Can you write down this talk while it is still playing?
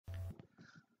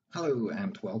Hello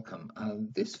and welcome.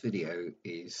 This video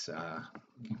is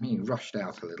being rushed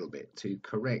out a little bit to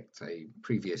correct a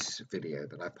previous video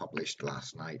that I published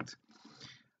last night.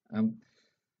 Um,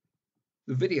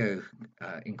 the video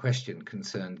in question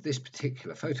concerned this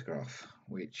particular photograph,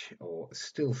 or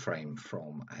still frame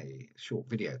from a short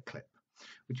video clip,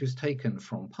 which was taken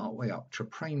from partway up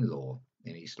Traprain Law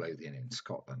in East Lothian in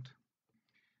Scotland.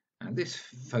 And this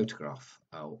photograph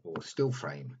or still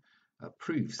frame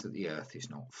proves that the Earth is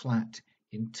not flat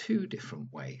in two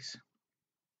different ways.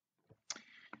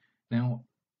 Now,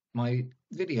 my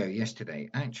video yesterday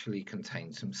actually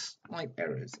contained some slight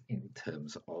errors in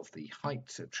terms of the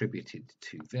heights attributed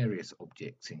to various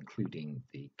objects, including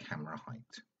the camera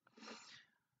height.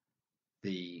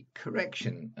 The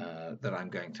correction that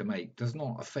I'm going to make does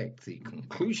not affect the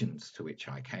conclusions to which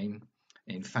I came.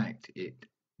 In fact, it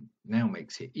now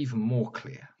makes it even more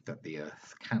clear that the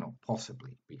Earth cannot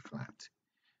possibly be flat.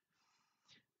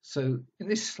 So in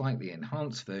this slightly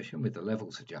enhanced version with the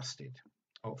levels adjusted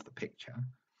of the picture,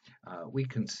 we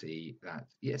can see that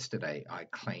yesterday I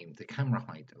claimed the camera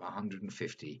height of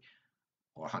 150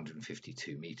 or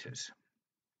 152 meters.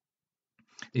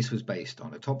 This was based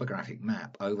on a topographic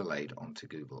map overlaid onto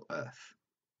Google Earth.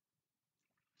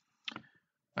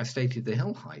 I stated the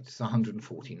hill height is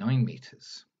 149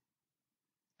 meters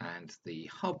and the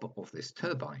hub of this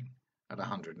turbine at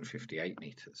 158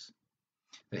 meters.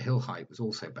 The hill height was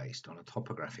also based on a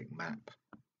topographic map.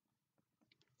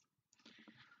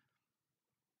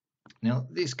 Now,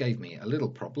 this gave me a little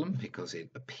problem because it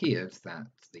appeared that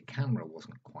the camera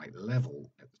wasn't quite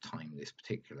level at the time this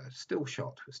particular still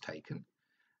shot was taken.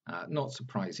 Not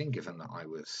surprising, given that I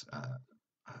was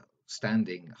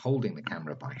standing holding the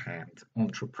camera by hand on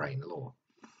Traprain Law.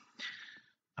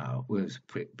 It was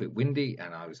a bit windy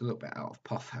and I was a little bit out of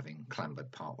puff having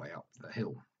clambered partway up the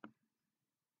hill.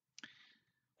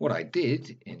 What I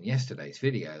did in yesterday's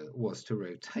video was to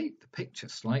rotate the picture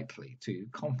slightly to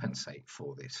compensate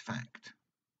for this fact,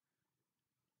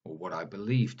 or what I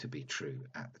believed to be true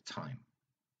at the time.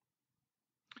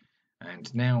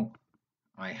 And now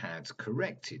I had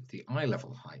corrected the eye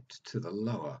level height to the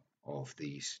lower of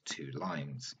these two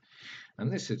lines.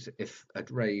 And this is if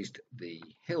I'd raised the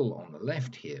hill on the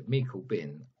left here, Meikle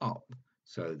Bin, up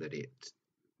so that it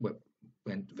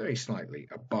went very slightly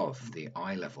above the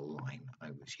eye level line I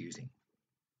was using.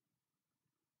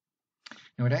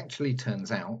 Now it actually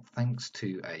turns out, thanks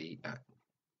to a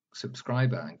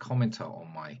subscriber and commenter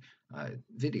on my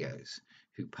videos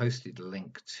who posted a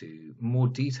link to more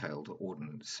detailed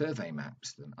Ordnance Survey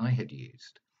maps than I had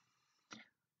used,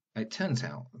 it turns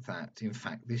out that in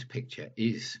fact this picture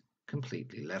is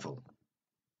completely level.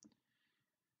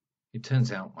 It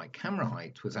turns out my camera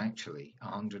height was actually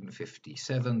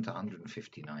 157 to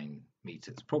 159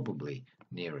 meters, probably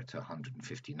nearer to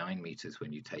 159 meters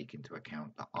when you take into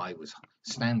account that I was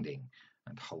standing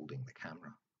and holding the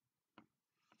camera.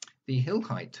 The hill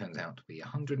height turns out to be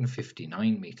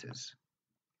 159 meters,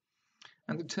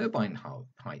 and the turbine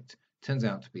height turns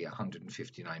out to be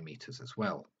 159 meters as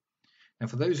well. Now,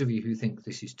 for those of you who think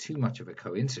this is too much of a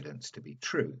coincidence to be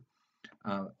true,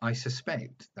 I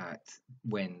suspect that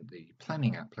when the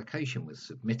planning application was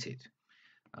submitted,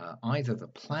 either the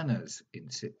planners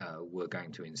were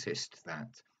going to insist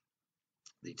that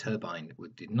the turbine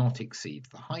did not exceed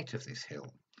the height of this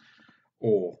hill,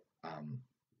 or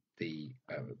the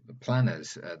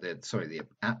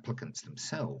applicants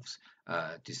themselves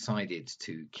decided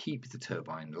to keep the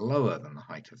turbine lower than the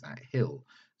height of that hill,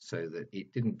 so that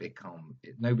it didn't become,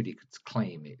 nobody could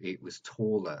claim it was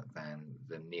taller than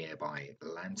the nearby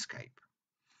landscape.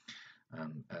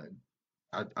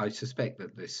 I suspect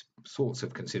that this sorts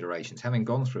of considerations, having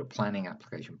gone through a planning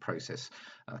application process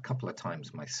a couple of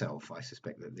times myself, I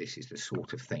suspect that this is the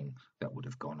sort of thing that would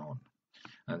have gone on.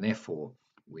 And therefore,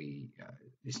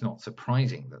 it's not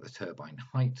surprising that the turbine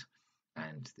height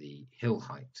and the hill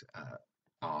height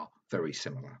are very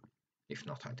similar, if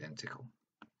not identical.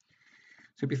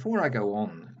 So before I go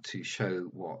on to show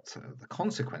what the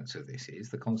consequence of this is,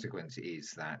 the consequence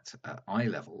is that eye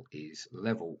level is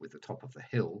level with the top of the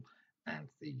hill and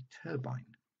the turbine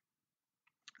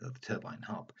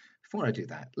hub. Before I do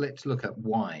that, let's look at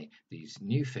why these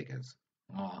new figures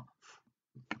are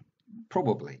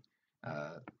probably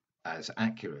as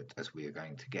accurate as we are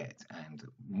going to get and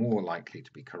more likely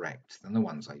to be correct than the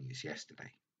ones I used yesterday.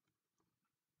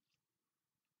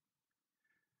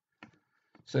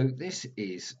 So this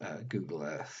is Google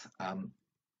Earth.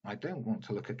 I don't want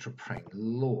to look at Traprain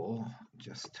Law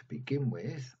just to begin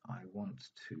with. I want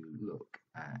to look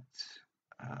at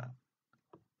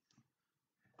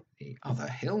the other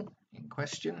hill in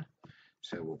question.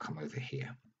 So we'll come over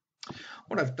here.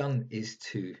 What I've done is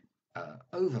to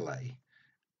overlay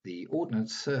the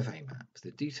Ordnance Survey map,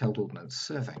 the detailed Ordnance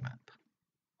Survey map,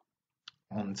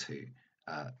 onto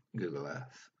Google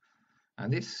Earth.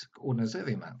 And this Ordnance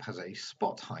Survey map has a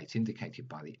spot height indicated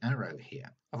by the arrow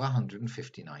here of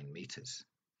 159 meters.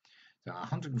 So a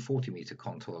 140 meter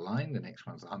contour line, the next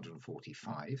one's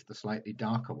 145, the slightly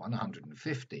darker one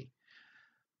 150,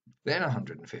 then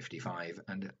 155,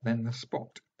 and then the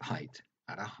spot height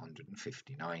at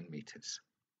 159 meters.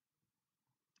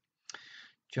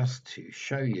 Just to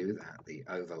show you that the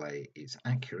overlay is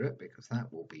accurate, because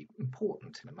that will be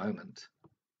important in a moment,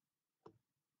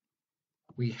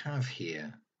 we have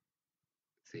here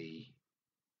if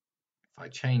I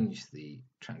change the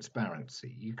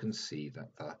transparency, you can see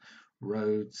that the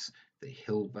roads, the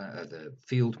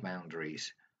field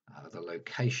boundaries, the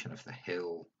location of the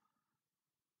hill,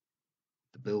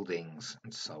 the buildings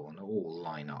and so on all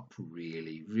line up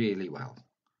really, really well.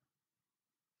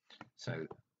 So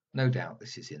no doubt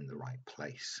this is in the right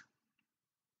place.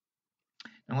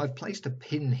 Now I've placed a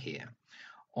pin here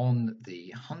on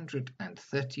the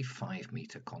 135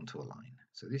 meter contour line.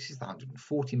 So this is the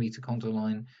 140 meter contour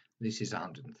line. This is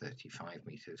 135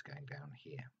 meters going down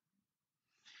here.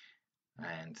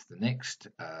 And the next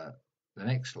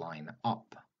line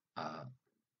up,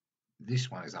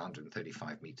 this one is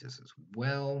 135 meters as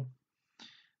well.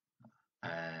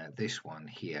 This one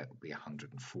here will be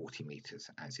 140 meters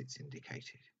as it's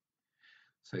indicated.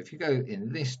 So if you go in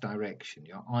this direction,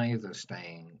 you're either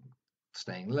staying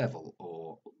level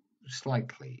or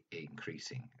slightly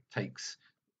increasing. It takes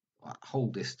a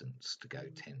whole distance to go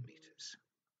 10 meters.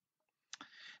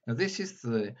 Now this is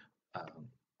the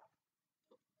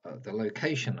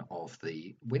location of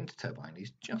the wind turbine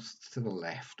is just to the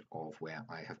left of where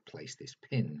I have placed this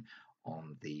pin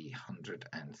on the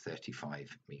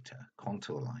 135 meter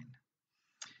contour line.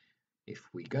 If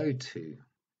we go to,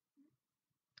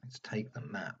 let's take the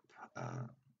map,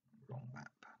 wrong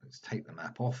map, let's take the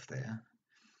map off there.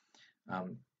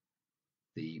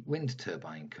 The wind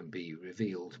turbine can be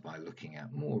revealed by looking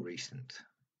at more recent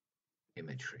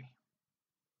imagery.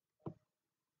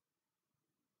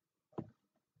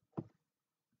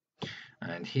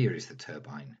 And here is the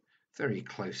turbine, very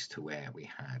close to where we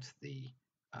had the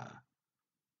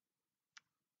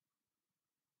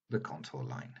contour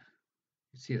line.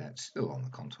 You see that's still on the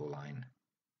contour line.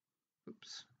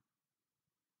 Oops.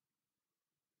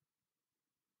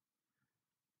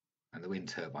 And the wind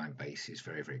turbine base is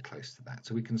very, very close to that.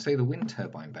 So we can say the wind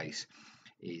turbine base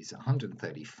is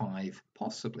 135,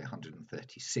 possibly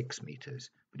 136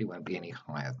 meters, but it won't be any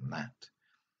higher than that.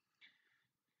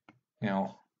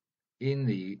 Now, in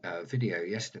the video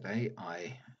yesterday,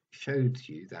 I showed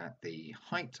you that the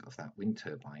height of that wind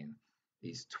turbine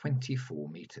is 24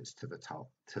 meters to the top,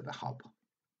 to the hub,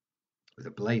 with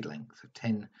a blade length of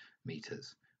 10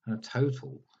 meters and a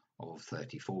total of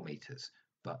 34 meters.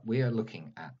 But we are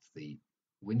looking at the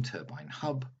wind turbine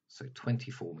hub, so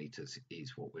 24 meters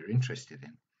is what we're interested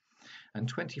in. And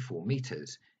 24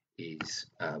 meters is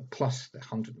plus the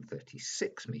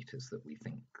 136 meters that we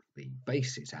think the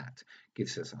base is at,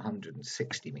 gives us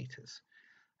 160 meters.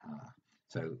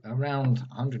 So around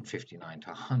 159 to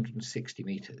 160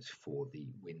 meters for the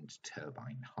wind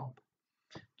turbine hub.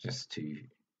 Just to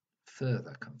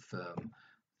further confirm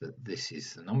that this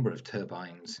is the number of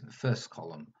turbines in the first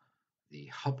column, the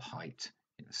hub height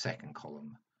in the second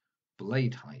column,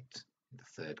 blade height in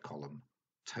the third column,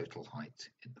 total height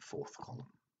in the fourth column.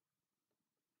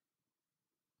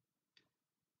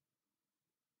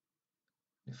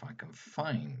 If I can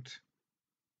find,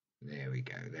 there we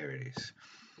go, there it is.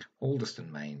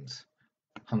 Alderstone Mains,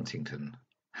 Huntington,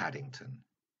 Haddington,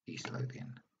 East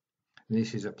Lothian. And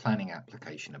this is a planning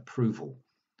application approval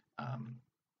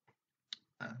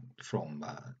from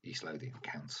East Lothian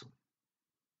Council.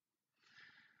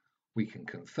 We can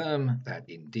confirm that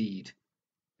indeed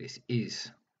this is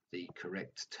the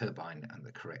correct turbine and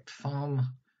the correct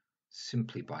farm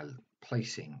simply by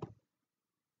placing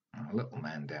our little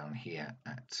man down here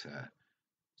at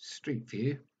Street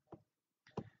View,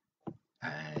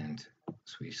 and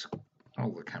as we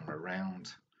scroll the camera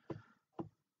around,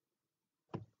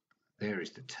 there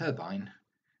is the turbine,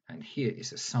 and here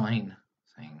is a sign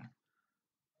saying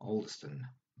Alderstone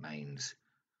Mains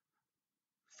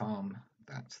Farm.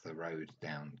 That's the road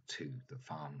down to the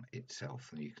farm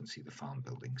itself, and you can see the farm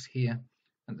buildings here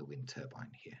and the wind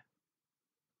turbine here.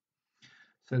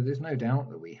 So there's no doubt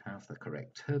that we have the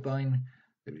correct turbine.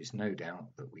 There is no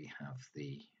doubt that we have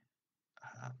the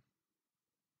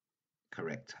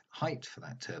correct height for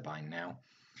that turbine now,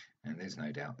 and there's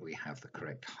no doubt that we have the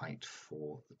correct height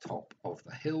for the top of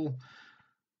the hill.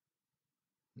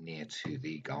 near to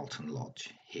the Galton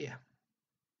Lodge here.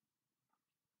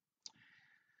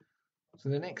 So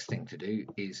the next thing to do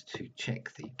is to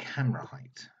check the camera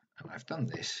height, and I've done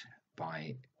this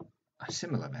by a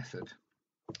similar method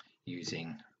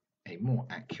using a more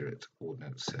accurate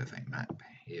Ordnance Survey map.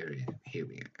 Here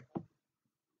we go.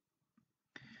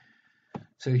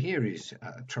 So here is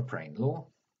Traprain Law,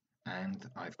 and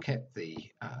I've kept the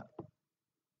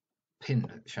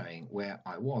pin showing where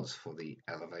I was for the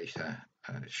elevator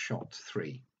shot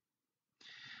 3.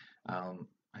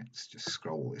 Let's just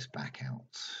scroll this back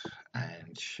out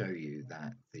and show you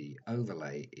that the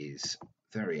overlay is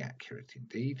very accurate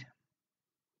indeed.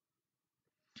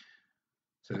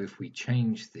 So if we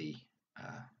change the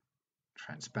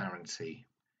transparency,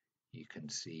 you can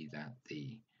see that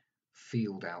the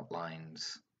field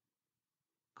outlines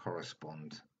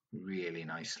correspond really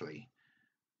nicely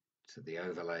to the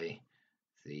overlay.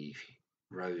 The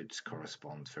roads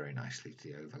correspond very nicely to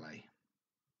the overlay.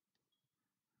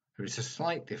 There is a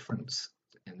slight difference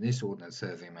in this Ordnance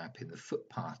Survey map in the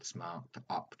footpaths marked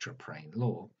up Traprain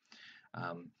Law.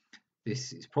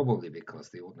 This is probably because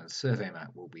the Ordnance Survey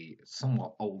map will be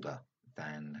somewhat older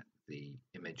than the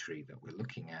imagery that we're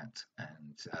looking at,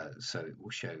 and so it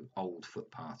will show old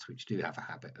footpaths which do have a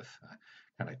habit of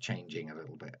kind of changing a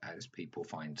little bit as people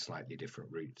find slightly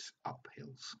different routes up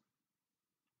hills.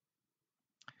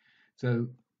 So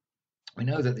we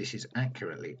know that this is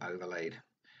accurately overlaid,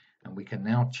 and we can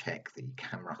now check the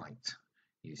camera height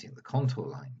using the contour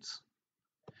lines.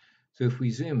 So if we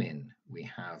zoom in, we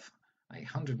have a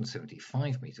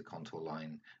 175 meter contour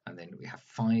line, and then we have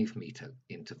 5 meter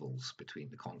intervals between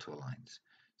the contour lines.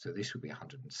 So this would be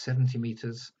 170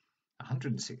 meters,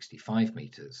 165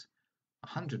 meters,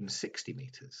 160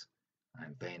 meters,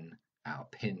 and then our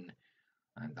pin,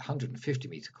 and the 150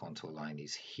 meter contour line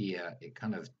is here. It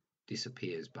kind of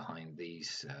disappears behind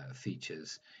these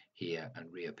features here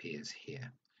and reappears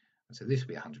here. And so this will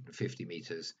be 150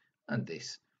 meters, and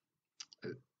this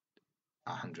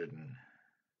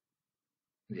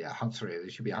there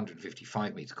should be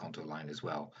 155 meter contour line as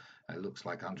well. It looks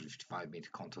like 155 meter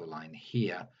contour line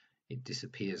here. It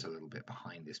disappears a little bit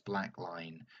behind this black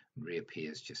line and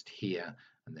reappears just here,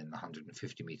 and then the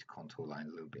 150 meter contour line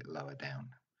a little bit lower down.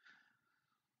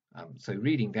 So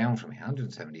reading down from here,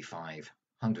 175,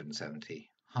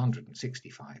 170,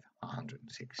 165,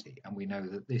 160, and we know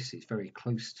that this is very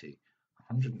close to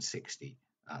 160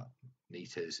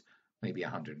 meters, maybe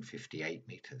 158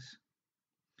 meters.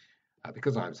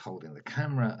 Because I was holding the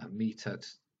camera 1.5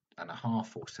 meters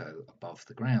or so above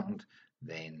the ground,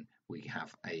 then we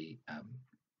have a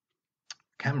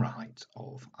camera height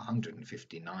of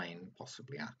 159,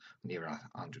 possibly near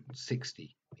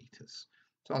 160 meters.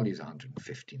 So I'll use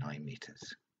 159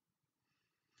 meters.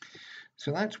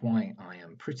 So that's why I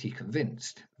am pretty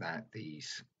convinced that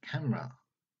these camera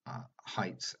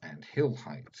heights and hill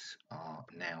heights are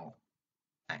now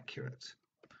accurate.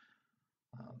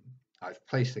 I've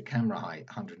placed the camera height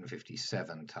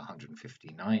 157 to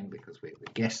 159 because we're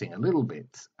guessing a little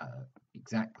bit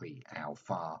exactly how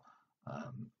far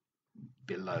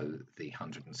below the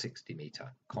 160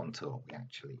 meter contour we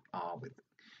actually are with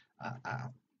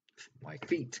my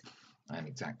feet, and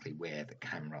exactly where the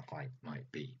camera height might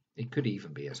be. It could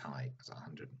even be as high as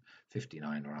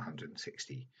 159 or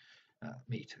 160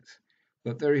 meters,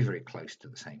 but very, very close to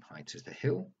the same height as the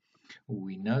hill.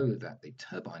 We know that the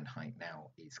turbine height now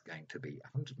is going to be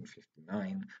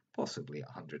 159, possibly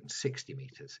 160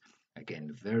 meters.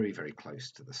 Again, very, very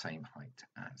close to the same height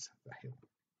as the hill,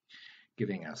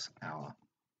 giving us our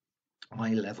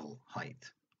eye level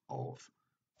height of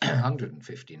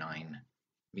 159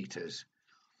 meters,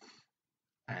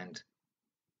 and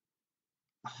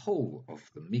the whole of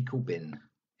the Meeklebin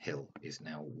Hill is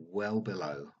now well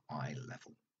below eye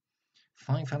level.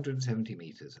 570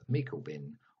 meters of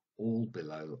Meeklebin, all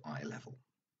below eye level.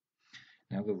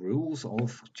 Now the rules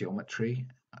of geometry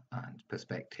and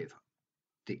perspective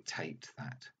dictate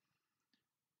that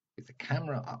with the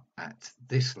camera up at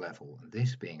this level, and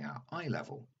this being our eye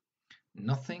level,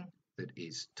 nothing that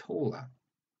is taller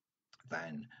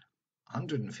than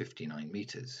 159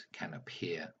 meters can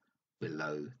appear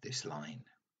below this line.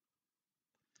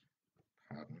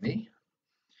 Pardon me.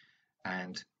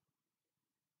 And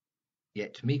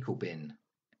yet Meeklebin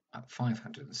at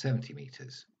 570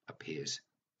 meters appears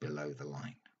below the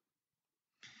line.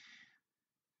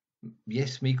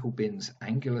 Yes, Meeklebin's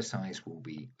angular size will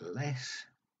be less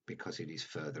because it is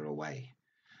further away,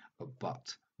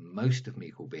 but most of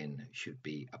Meeklebin should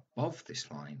be above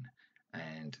this line,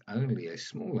 and only a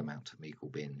small amount of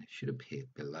Meeklebin should appear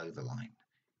below the line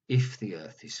if the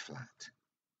Earth is flat.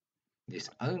 This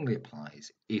only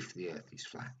applies if the Earth is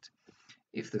flat.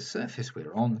 If the surface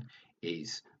we're on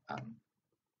is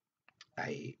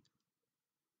a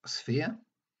sphere,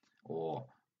 or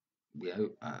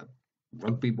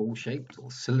rugby ball shaped,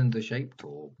 or cylinder shaped,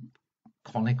 or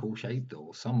conical shaped,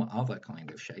 or some other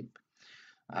kind of shape,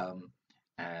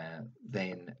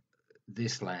 then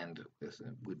this land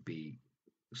would be,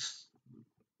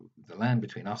 the land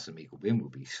between us and Meikle Bin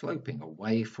would be sloping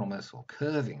away from us or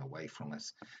curving away from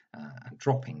us and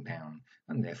dropping down,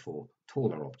 and therefore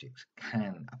taller objects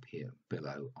can appear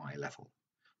below eye level.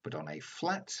 But on a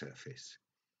flat surface,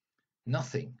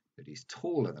 nothing that is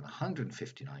taller than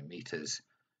 159 meters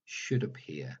should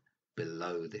appear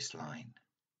below this line.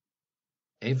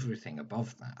 Everything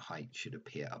above that height should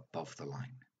appear above the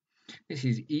line. This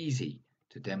is easy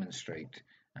to demonstrate,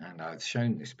 and I've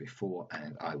shown this before,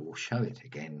 and I will show it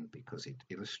again because it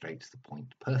illustrates the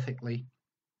point perfectly.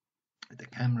 The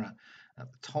camera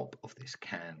at the top of this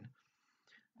can,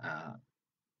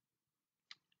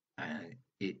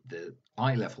 the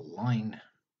eye level line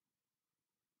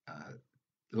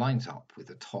lines up with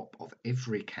the top of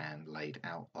every can laid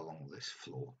out along this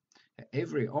floor. At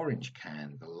every orange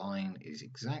can, the line is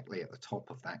exactly at the top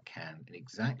of that can and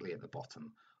exactly at the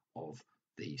bottom of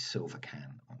the silver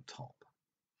can on top.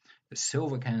 The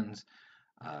silver cans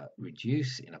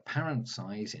reduce in apparent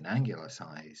size, in angular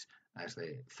size, as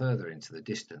they further into the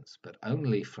distance, but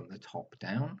only from the top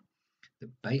down.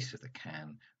 The base of the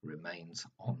can remains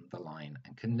on the line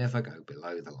and can never go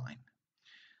below the line.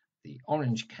 The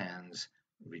orange cans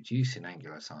reduce in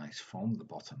angular size from the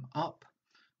bottom up.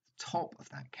 The top of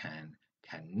that can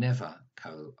never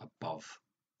go above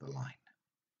the line.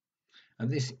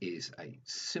 And this is a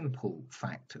simple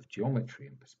fact of geometry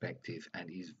and perspective, and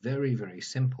is very, very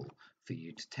simple for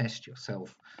you to test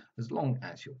yourself, as long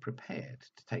as you're prepared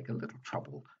to take a little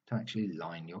trouble to actually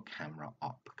line your camera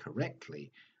up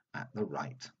correctly at the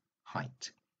right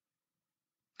height.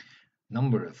 A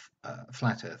number of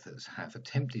flat earthers have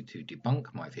attempted to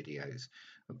debunk my videos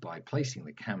by placing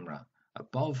the camera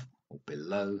above or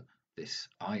below this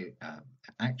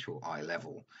actual eye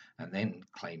level, and then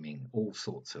claiming all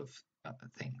sorts of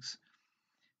things.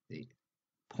 The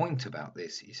point about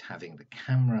this is having the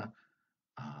camera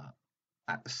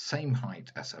at the same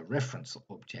height as a reference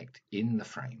object in the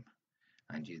frame,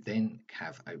 and you then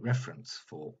have a reference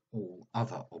for all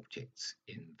other objects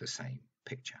in the same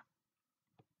picture.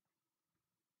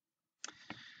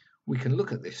 We can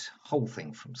look at this whole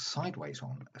thing from sideways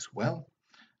on as well,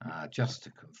 just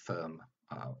to confirm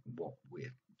what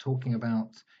we're talking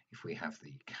about. If we have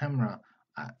the camera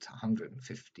at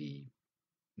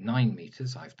 159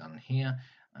 meters, I've done here,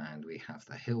 and we have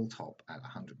the hilltop at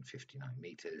 159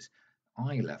 meters,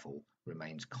 eye level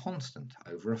remains constant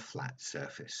over a flat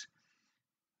surface.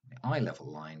 The eye level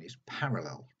line is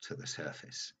parallel to the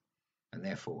surface, and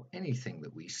therefore anything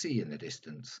that we see in the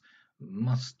distance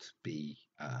must be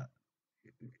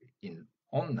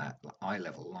on that eye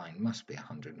level line must be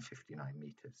 159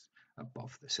 meters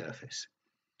above the surface.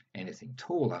 Anything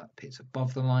taller appears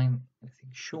above the line,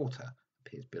 anything shorter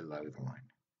appears below the line.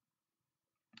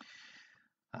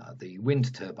 The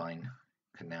wind turbine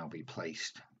can now be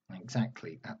placed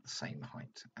exactly at the same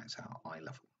height as our eye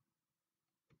level.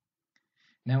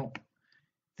 Now,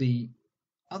 the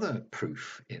other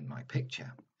proof in my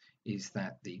picture is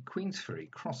that the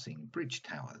Queensferry Crossing bridge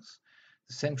towers,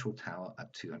 the central tower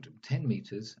at 210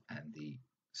 meters and the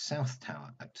south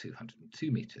tower at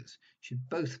 202 meters, should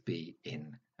both be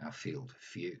in our field of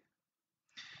view.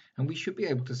 And we should be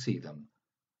able to see them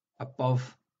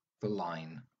above the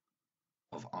line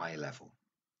of eye level.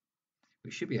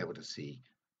 We should be able to see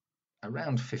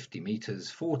around 50 meters,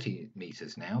 40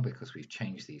 meters now, because we've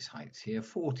changed these heights here,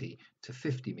 40 to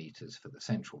 50 meters for the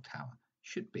central tower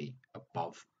should be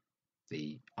above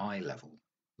the eye level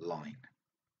line.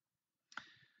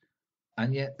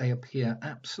 And yet they appear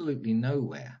absolutely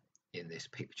nowhere in this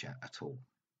picture at all.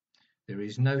 There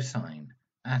is no sign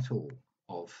at all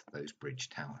of those bridge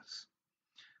towers.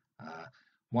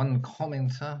 One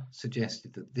commenter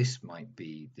suggested that this might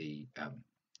be the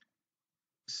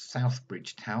South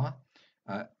Bridge Tower.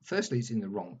 Firstly, it's in the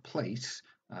wrong place.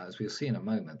 As we'll see in a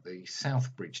moment, the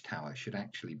South Bridge Tower should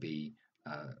actually be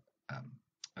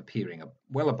appearing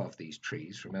well above these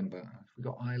trees. Remember, have we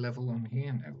got eye level on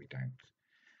here? No, we don't.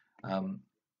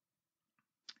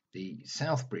 The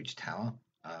South Bridge Tower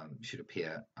should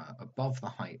appear above the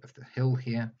height of the hill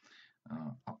here,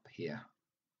 up here.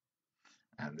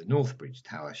 And the North Bridge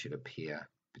Tower should appear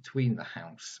between the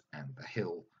house and the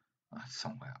hill,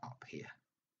 somewhere up here.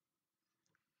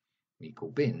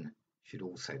 Meikle Bin should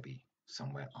also be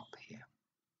somewhere up here.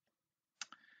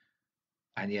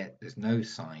 And yet there's no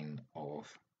sign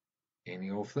of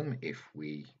any of them if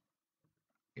we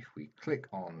if we click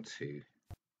on to,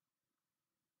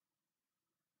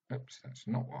 oops, that's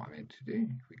not what I meant to do.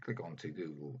 If we click on to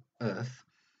Google Earth,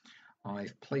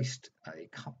 I've placed a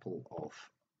couple of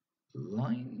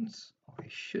lines. I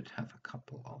should have a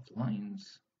couple of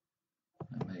lines.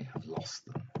 I may have lost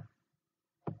them.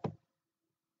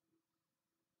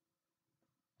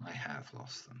 I have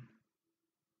lost them.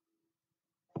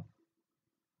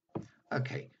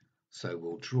 Okay, so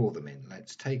we'll draw them in.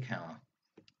 Let's take our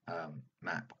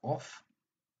map off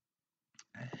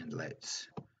and let's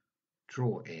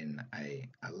draw in a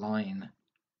line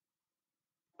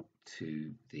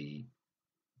to the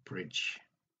bridge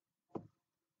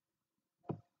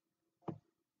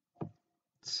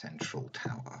central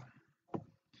tower.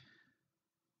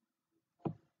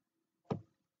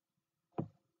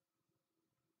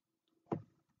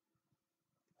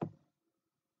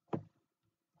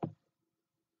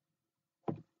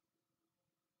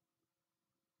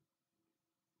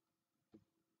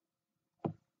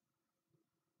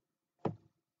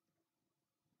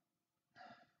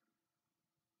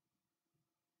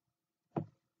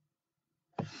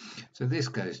 So this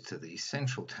goes to the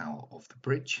central tower of the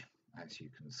bridge, as you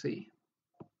can see,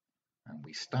 and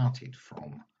we started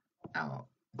from our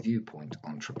viewpoint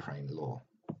on Traprain Law.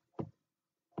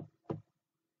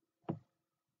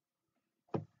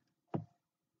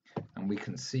 And we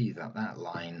can see that that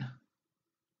line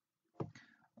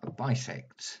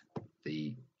bisects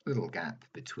the little gap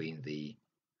between the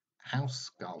house,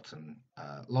 Galton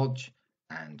Lodge,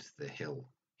 and the hill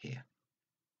here.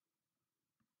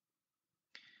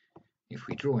 If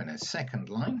we draw in a second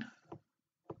line,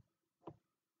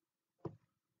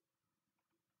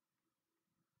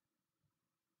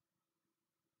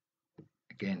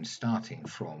 again starting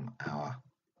from our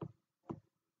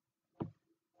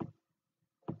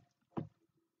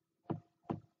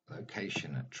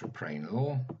location at Traprain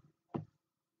Law,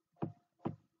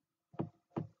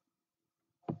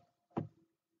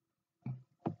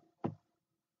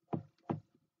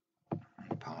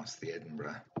 and past the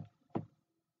Edinburgh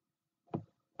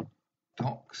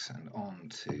docks and on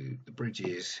to the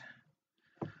bridges,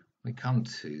 we come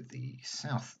to the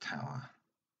south tower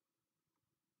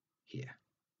here.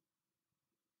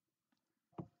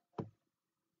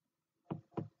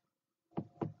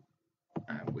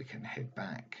 And we can head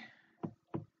back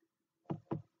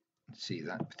and see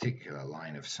that particular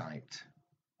line of sight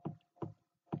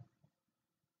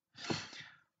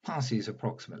passes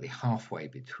approximately halfway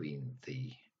between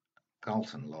the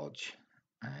Galton Lodge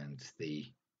and the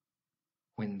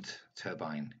wind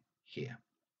turbine here.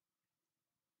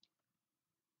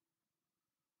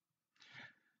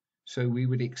 So we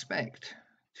would expect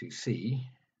to see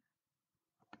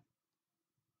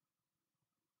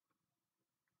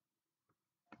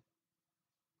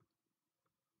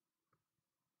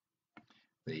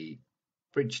the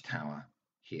bridge tower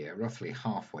here, roughly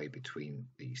halfway between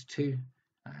these two,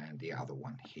 and the other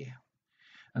one here.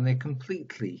 And they're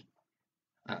completely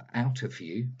out of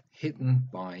view, hidden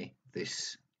by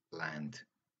this land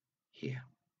here.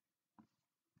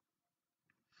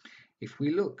 If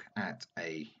we look at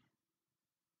the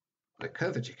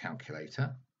curvature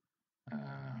calculator,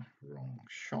 wrong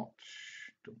shot,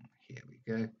 here we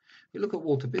go. If we look at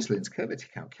Walter Bislin's curvature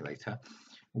calculator,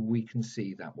 we can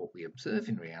see that what we observe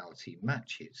in reality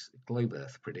matches globe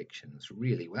Earth predictions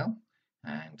really well,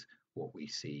 and what we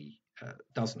see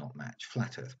does not match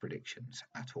flat Earth predictions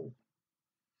at all.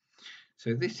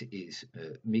 So this is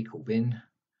Meikle Bin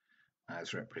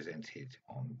as represented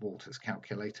on Walter's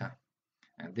calculator,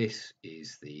 and this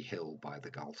is the hill by the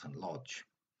Galton Lodge.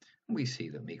 And we see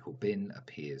that Meikle Bin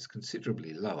appears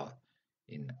considerably lower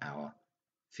in our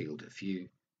field of view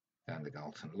than the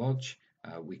Galton Lodge.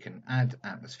 We can add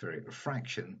atmospheric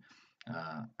refraction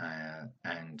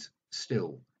and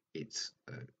still it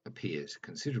appears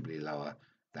considerably lower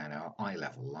than our eye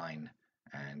level line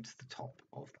and the top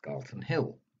of the Galton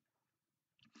Hill.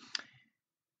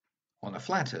 On a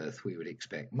flat Earth, we would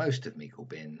expect most of Meikle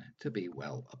Bin to be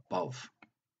well above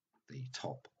the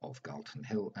top of Galton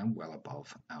Hill and well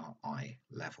above our eye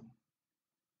level.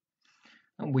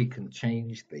 And we can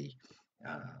change the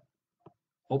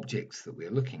objects that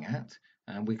we're looking at,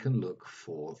 and we can look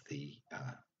for the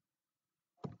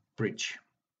bridge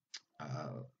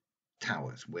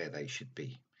towers where they should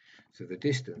be. So the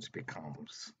distance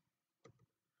becomes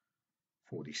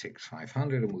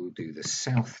 46,500, and we'll do the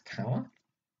south tower,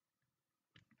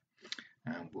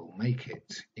 and we'll make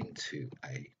it into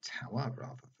a tower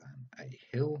rather than a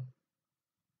hill.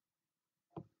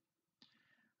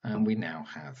 And we now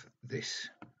have this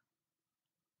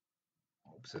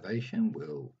observation.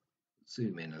 We'll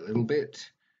zoom in a little bit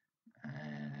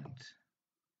and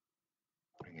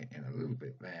bring it in a little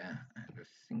bit there, and I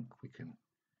think we can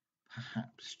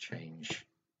perhaps change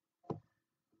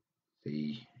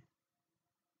the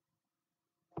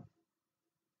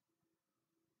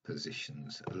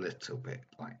positions a little bit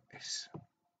like this.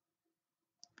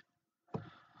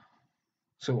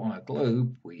 So on a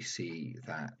globe, we see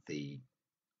that the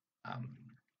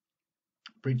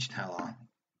bridge tower,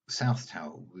 south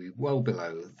tower, will be well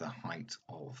below the height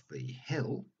of the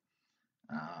hill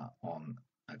on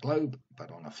a globe,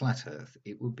 but on a flat Earth,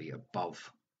 it would be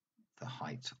above the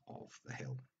height of the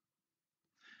hill.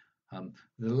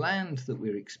 The land that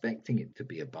we're expecting it to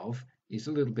be above is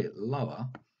a little bit lower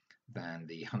than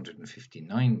the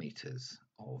 159 meters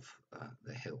of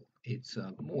the hill. It's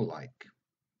more like,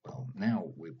 well,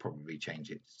 now we'll probably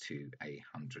change it to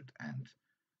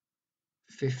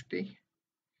 150.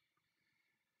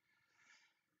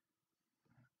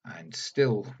 And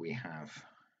still we have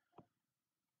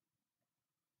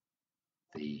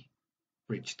the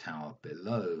bridge tower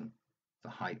below the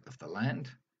height of the land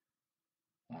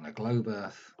on a globe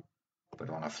Earth, but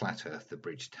on a flat Earth, the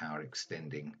bridge tower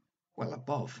extending well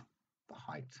above the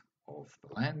height of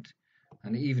the land.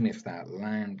 And even if that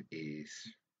land is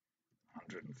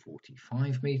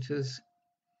 145 meters,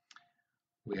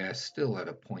 we are still at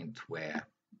a point where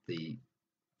the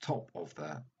top of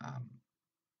the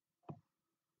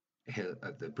hill,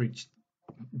 the bridge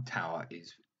tower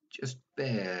is just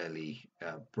barely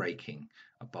breaking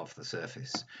above the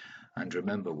surface. And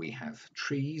remember, we have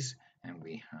trees and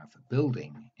we have a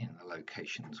building in the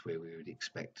locations where we would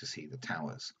expect to see the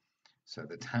towers. So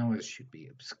the towers should be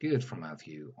obscured from our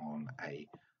view on a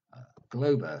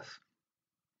globe Earth,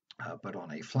 but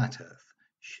on a flat Earth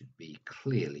should be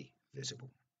clearly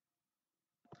visible.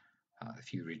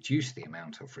 If you reduce the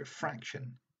amount of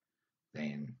refraction,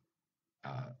 then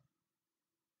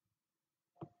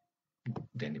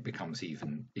it becomes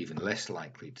even less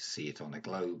likely to see it on a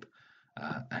globe,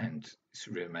 and it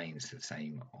remains the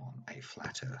same on a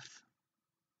flat Earth.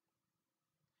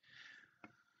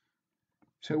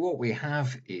 So what we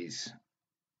have is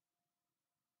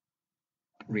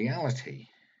reality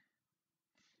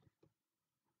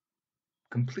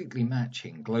completely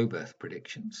matching globe Earth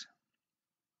predictions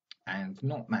and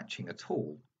not matching at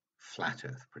all flat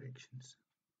Earth predictions.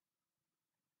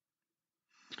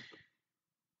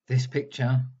 This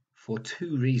picture, for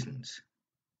two reasons,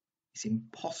 is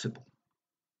impossible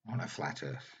on a flat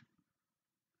Earth.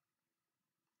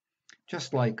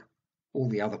 Just like all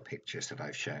the other pictures that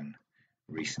I've shown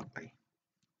recently.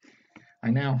 I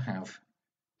now have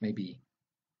maybe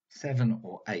 7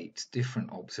 or 8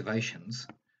 different observations,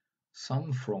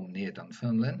 some from near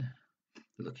Dunfermline,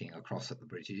 looking across at the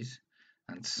bridges,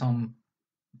 and some,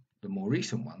 the more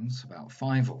recent ones, about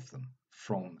 5 of them,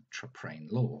 from Traprain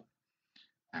Law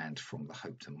and from the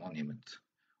Hopetoun Monument,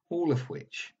 all of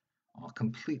which are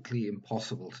completely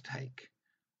impossible to take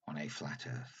on a flat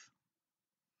Earth.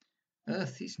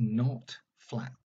 Earth is not flat.